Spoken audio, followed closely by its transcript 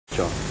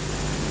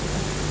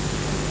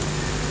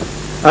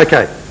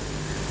Okay.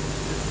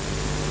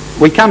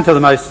 We come to the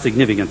most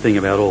significant thing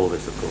about all of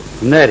this, of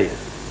course, and that is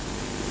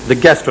the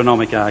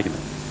gastronomic argument.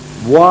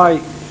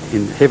 Why,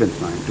 in heaven's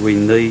name, do we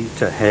need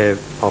to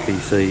have poppy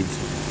seeds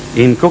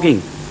in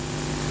cooking?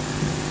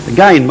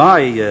 Again,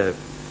 my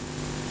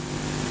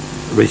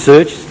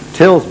research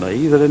tells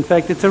me that, in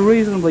fact, it's a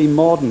reasonably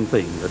modern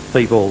thing that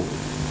people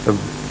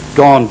have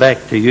gone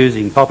back to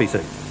using poppy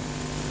seeds.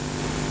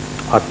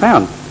 I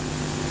found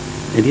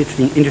an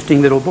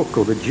interesting little book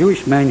called The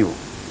Jewish Manual,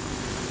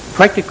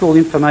 Practical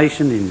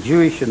Information in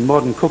Jewish and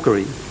Modern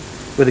Cookery,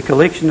 with a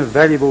collection of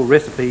valuable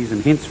recipes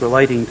and hints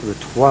relating to the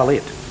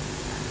toilette,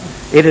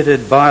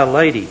 edited by a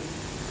lady,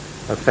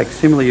 a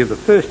facsimile of the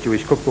first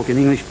Jewish cookbook in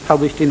English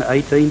published in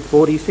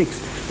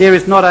 1846. There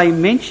is not a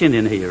mention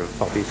in here of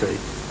poppy seeds.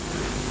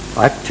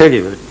 I have to tell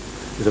you,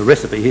 there's a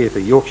recipe here for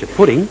Yorkshire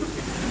pudding.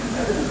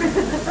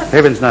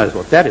 Heavens knows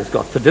what that has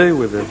got to do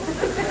with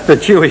the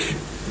Jewish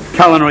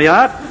culinary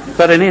art,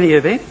 but in any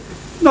event,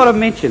 not a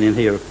mention in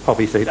here of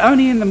poppy seed,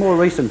 only in the more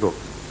recent books.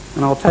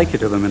 And I'll take you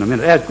to them in a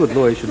minute. As good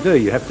lawyers should do,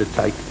 you have to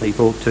take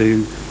people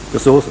to the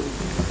sources.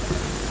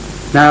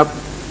 Now,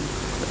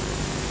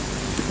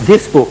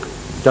 this book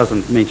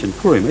doesn't mention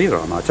Purim either,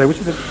 I might say, which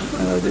is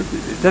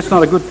that's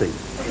not a good thing.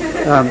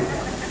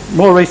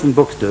 More recent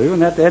books do,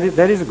 and that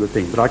is a good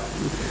thing. But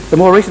the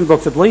more recent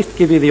books at least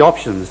give you the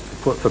options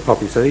for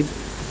poppy seeds.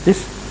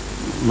 This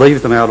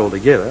leaves them out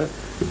altogether,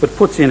 but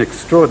puts in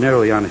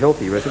extraordinarily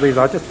unhealthy recipes.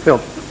 I just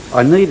felt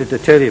I needed to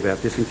tell you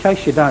about this in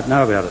case you don't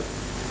know about it.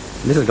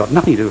 And this has got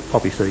nothing to do with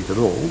poppy seeds at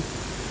all,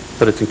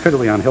 but it's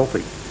incredibly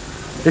unhealthy.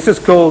 This is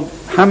called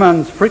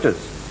Haman's fritters.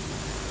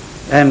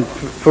 And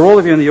for all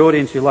of you in the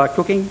audience who like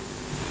cooking,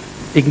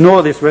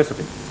 ignore this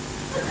recipe.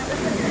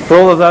 For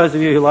all of those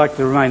of you who like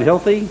to remain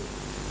healthy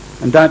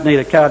and don't need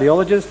a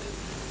cardiologist,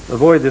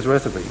 avoid this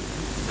recipe.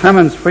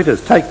 Haman's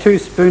fritters. Take 2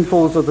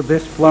 spoonfuls of the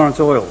best Florence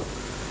oil.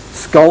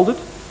 Scald it,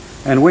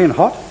 and when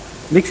hot,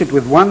 mix it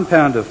with 1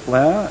 pound of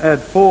flour, add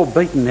 4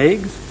 beaten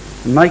eggs,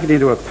 and make it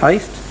into a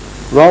paste.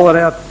 Roll it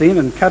out thin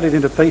and cut it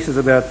into pieces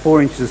about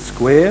 4 inches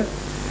square.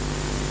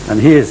 And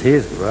here's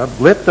the rub.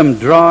 Let them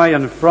dry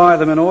and fry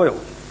them in oil.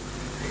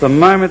 The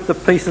moment the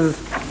pieces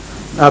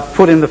are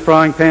put in the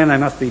frying pan, they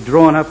must be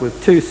drawn up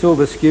with 2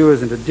 silver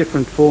skewers into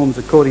different forms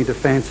according to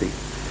fancy.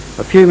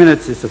 A few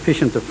minutes is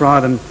sufficient to fry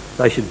them.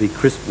 They should be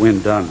crisp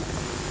when done.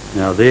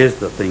 Now there's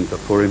the thing for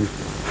Purim,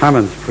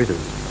 Haman's fritters.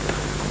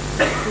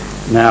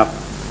 Now,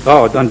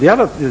 and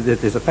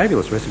there's a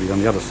fabulous recipe on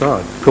the other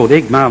side called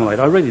egg marmalade.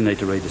 I really need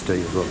to read this to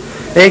you as well.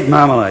 Egg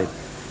marmalade.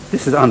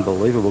 This is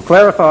unbelievable.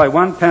 Clarify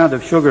 1 pound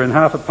of sugar in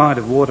half a pint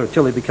of water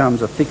till it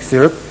becomes a thick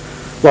syrup.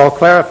 While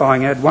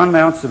clarifying, add 1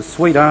 ounce of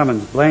sweet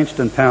almonds blanched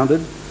and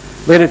pounded.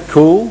 Let it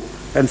cool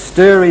and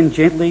stir in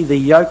gently the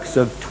yolks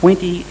of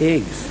 20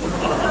 eggs,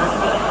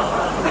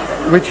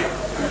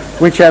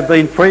 which have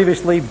been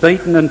previously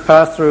beaten and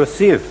passed through a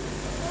sieve.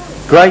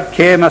 Great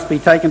care must be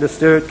taken to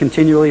stir it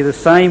continually the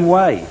same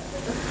way.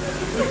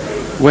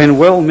 When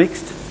well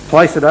mixed,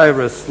 place it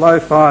over a slow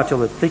fire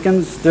till it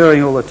thickens,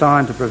 stirring all the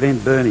time to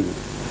prevent burning.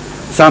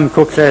 Some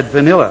cooks add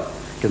vanilla,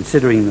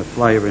 considering the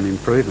flavour and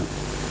improvement.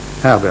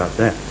 How about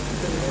that?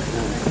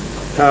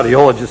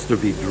 Cardiologists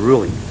would be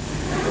drooling.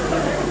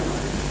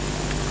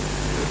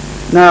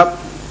 Now,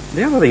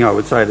 the other thing I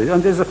would say,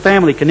 and there's a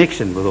family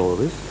connection with all of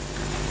this.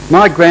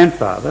 My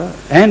grandfather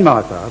and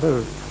my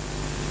father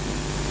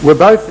were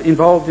both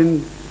involved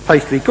in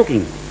pastry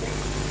cooking.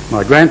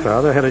 My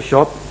grandfather had a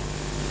shop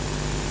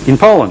in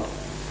Poland,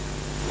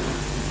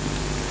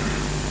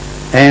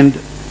 and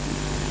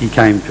he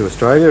came to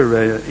Australia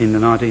in the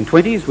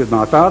 1920s with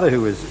my father,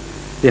 who was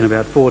then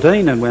about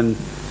 14, and when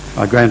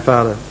my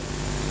grandfather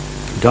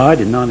died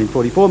in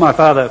 1944, my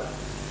father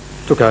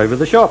took over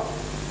the shop.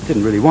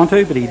 Didn't really want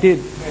to, but he did.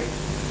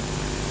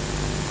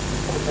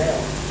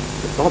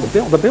 Oh,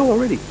 the bell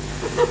already.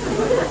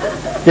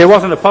 There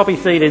wasn't a poppy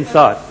seed in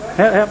sight.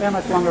 How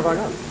much longer have I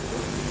got?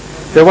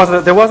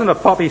 There wasn't a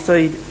poppy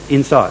seed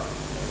in sight.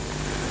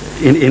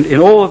 In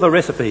all of the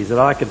recipes that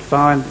I could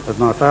find at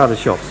my father's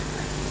shops,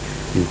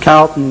 in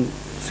Carlton,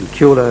 St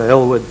Kilda,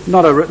 Elwood,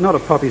 not a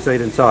poppy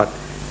seed in sight.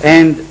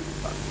 And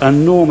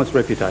enormous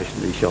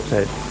reputation these shops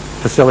had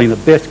for selling the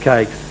best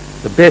cakes,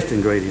 the best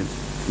ingredients,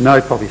 no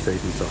poppy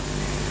seeds in sight.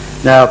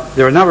 Now,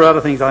 there are a number of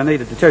other things I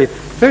needed to tell you.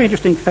 Very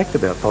interesting fact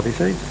about poppy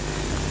seeds.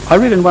 I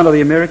read in one of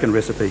the American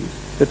recipes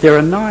that there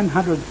are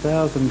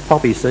 900,000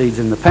 poppy seeds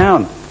in the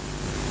pound.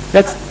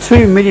 That's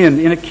 2 million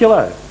in a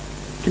kilo.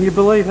 Can you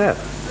believe that?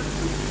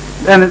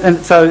 And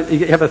so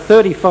you have a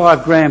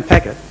 35-gram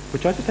packet,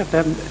 which I just have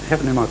to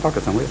have it in my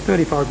pocket somewhere,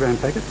 35-gram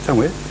packet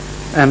somewhere,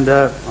 and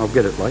I'll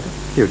get it later.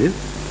 Here it is.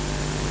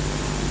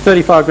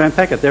 35-gram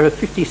packet. There are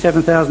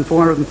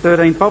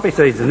 57,413 poppy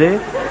seeds in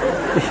there.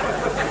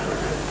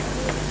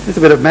 It's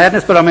a bit of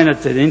madness, but I mean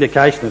it's an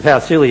indication of how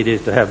silly it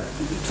is to have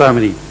so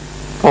many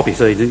poppy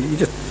seeds.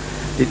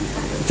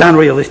 It's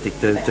unrealistic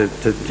to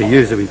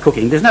use them in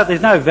cooking. There's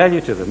no value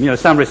to them. You know,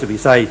 some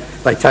recipes say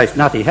they taste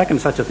nutty. How can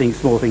such a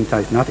small thing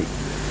taste nutty?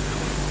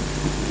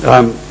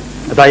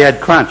 They add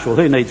crunch. Well,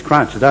 who needs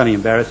crunch? It's only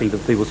embarrassing to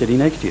the people sitting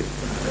next to you.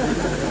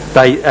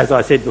 They, as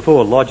I said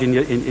before, lodge in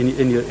your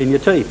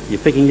teeth.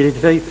 You're picking your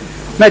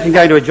teeth. Imagine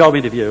going to a job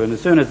interview and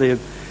as soon as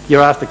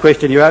you're asked a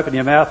question, you open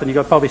your mouth and you've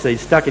got poppy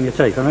seeds stuck in your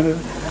teeth. Remember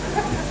that?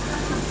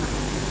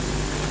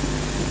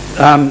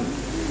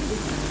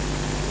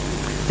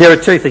 There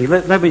are two things.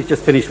 Let me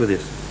just finish with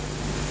this.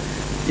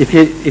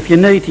 If you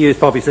need to use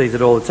poppy seeds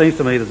at all, it seems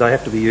to me that they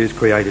have to be used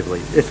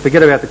creatively. Let's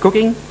forget about the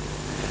cooking,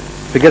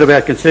 forget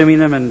about consuming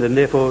them and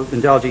therefore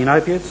indulging in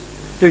opiates.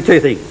 Do two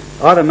things.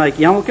 Either make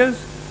yarmulkes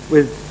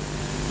with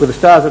the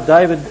Stars of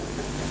David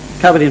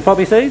covered in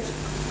poppy seeds.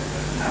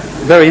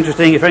 Very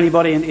interesting if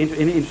anybody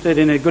interested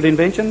in a good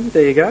invention.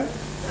 There you go.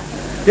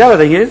 The other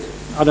thing is,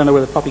 I don't know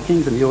whether Poppy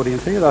King's in the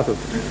audience here. I thought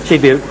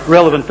she'd be a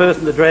relevant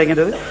person to drag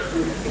into this.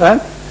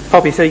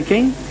 Poppy Seed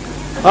King.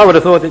 I would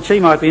have thought that she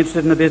might be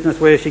interested in a business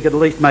where she could at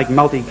least make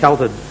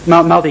multicoloured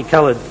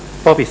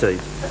poppy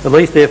seeds. At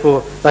least,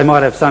 therefore, they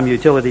might have some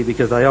utility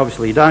because they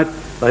obviously don't.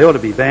 They ought to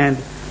be banned.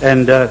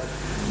 And the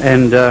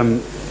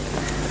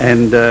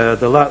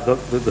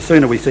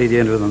sooner we see the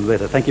end of them, the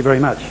better. Thank you very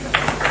much.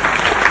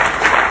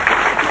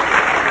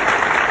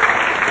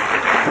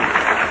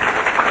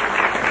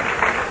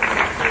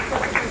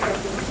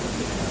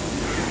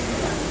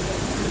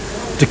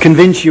 To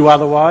convince you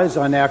otherwise,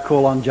 I now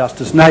call on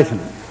Justice Nathan.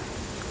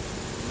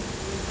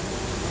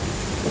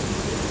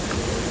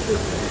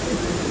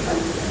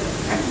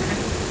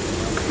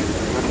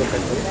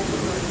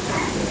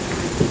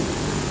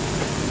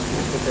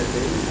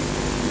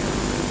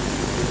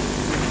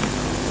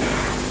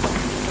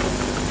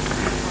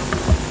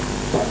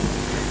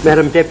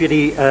 Madam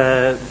Deputy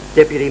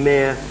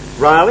Mayor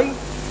Riley,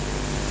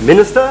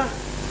 Minister,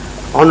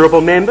 Honourable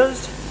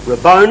Members,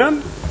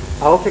 Rabonum,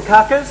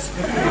 Altakakas,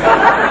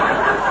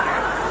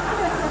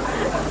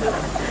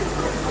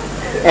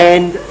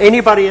 and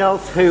anybody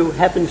else who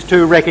happens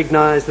to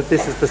recognise that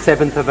this is the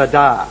 7th of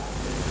Adar.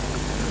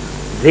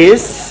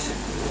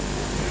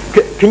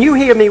 Can you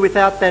hear me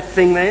without that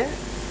thing there?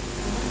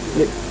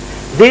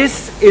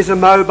 This is a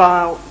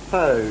mobile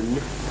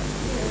phone.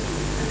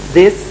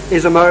 This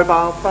is a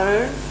mobile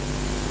phone.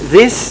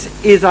 This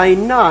is a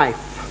knife.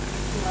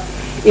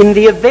 In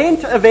the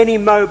event of any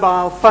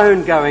mobile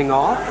phone going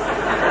off,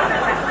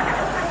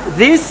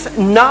 this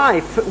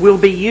knife will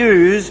be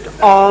used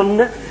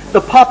on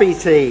the poppy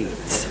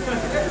seeds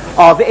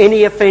of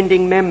any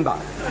offending member.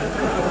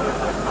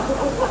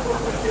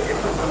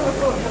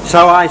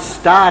 So I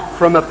start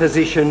from a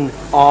position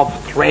of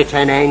threat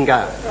and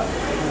anger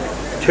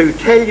to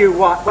tell you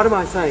what am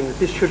I saying, that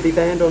this should be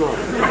banned or not?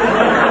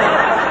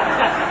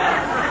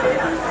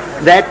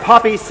 That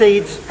poppy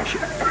seeds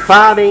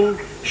farming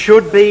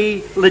should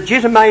be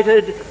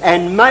legitimated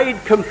and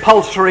made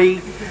compulsory,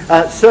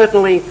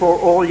 certainly for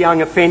all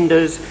young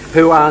offenders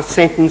who are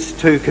sentenced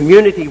to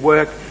community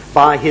work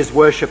by His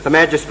Worship the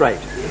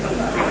Magistrate.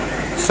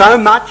 So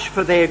much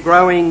for their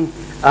growing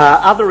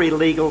other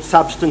illegal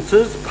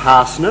substances,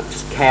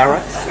 parsnips,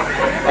 carrots,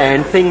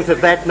 and things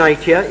of that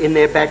nature in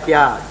their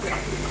backyards.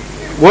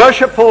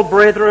 Worshipful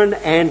brethren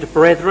and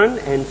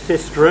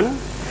sistren,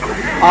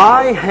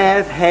 I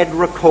have had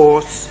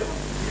recourse,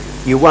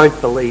 you won't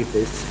believe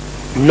this,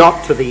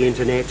 not to the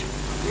internet,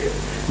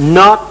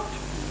 not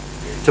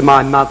to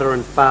my mother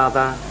and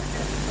father,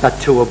 but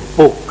to a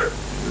book.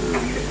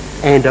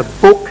 And a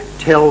book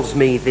tells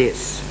me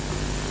this.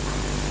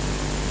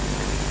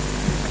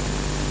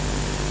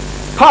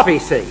 Poppy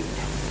seed,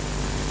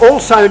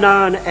 also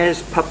known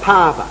as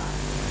papava,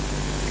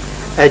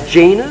 a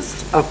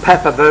genus of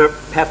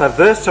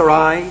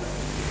Papaversaceae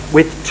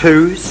with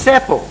 2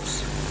 sepals.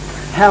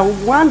 How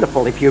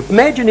wonderful!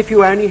 Imagine if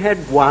you only had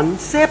 1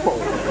 sepal.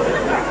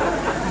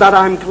 But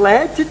I'm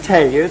glad to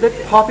tell you that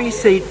poppy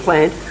seed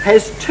plant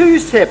has 2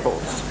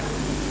 sepals,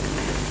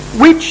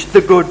 which the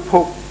good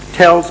book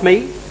tells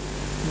me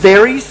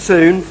very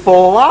soon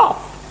fall off.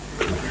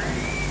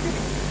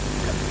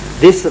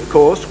 This, of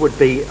course, would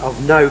be of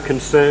no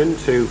concern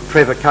to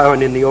Trevor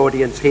Cohen in the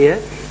audience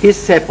here. His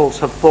sepals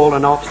have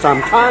fallen off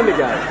some time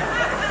ago.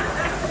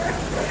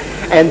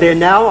 And they're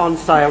now on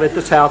sale at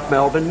the South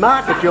Melbourne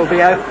market. You'll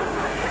be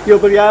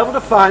able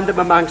to find them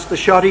amongst the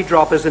shoddy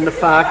droppers in the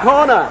far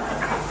corner.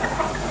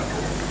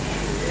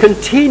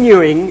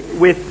 Continuing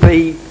with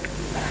the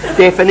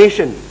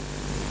definition.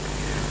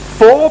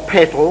 4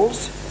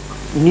 petals,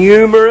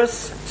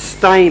 numerous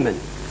stamen.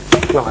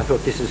 Well, I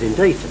thought this is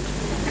indecent.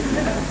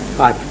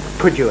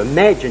 Could you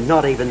imagine?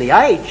 Not even the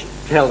age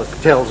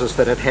tells us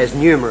that it has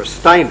numerous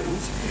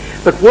stamens.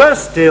 But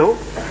worse still,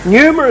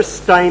 numerous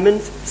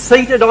stamens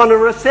seated on a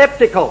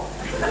receptacle.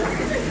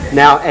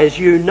 Now, as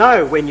you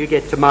know, when you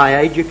get to my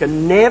age, you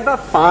can never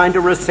find a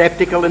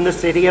receptacle in the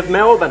city of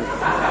Melbourne.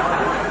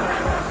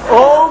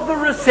 All the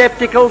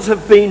receptacles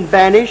have been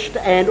banished,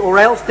 or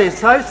else they're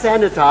so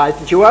sanitised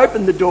that you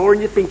open the door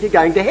and you think you're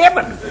going to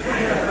heaven.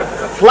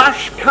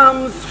 Flush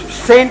comes,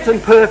 scent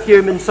and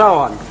perfume and so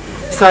on.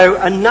 So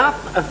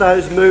enough of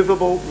those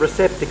movable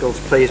receptacles,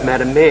 please,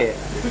 Madam Mayor.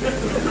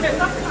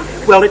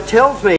 Well, it tells me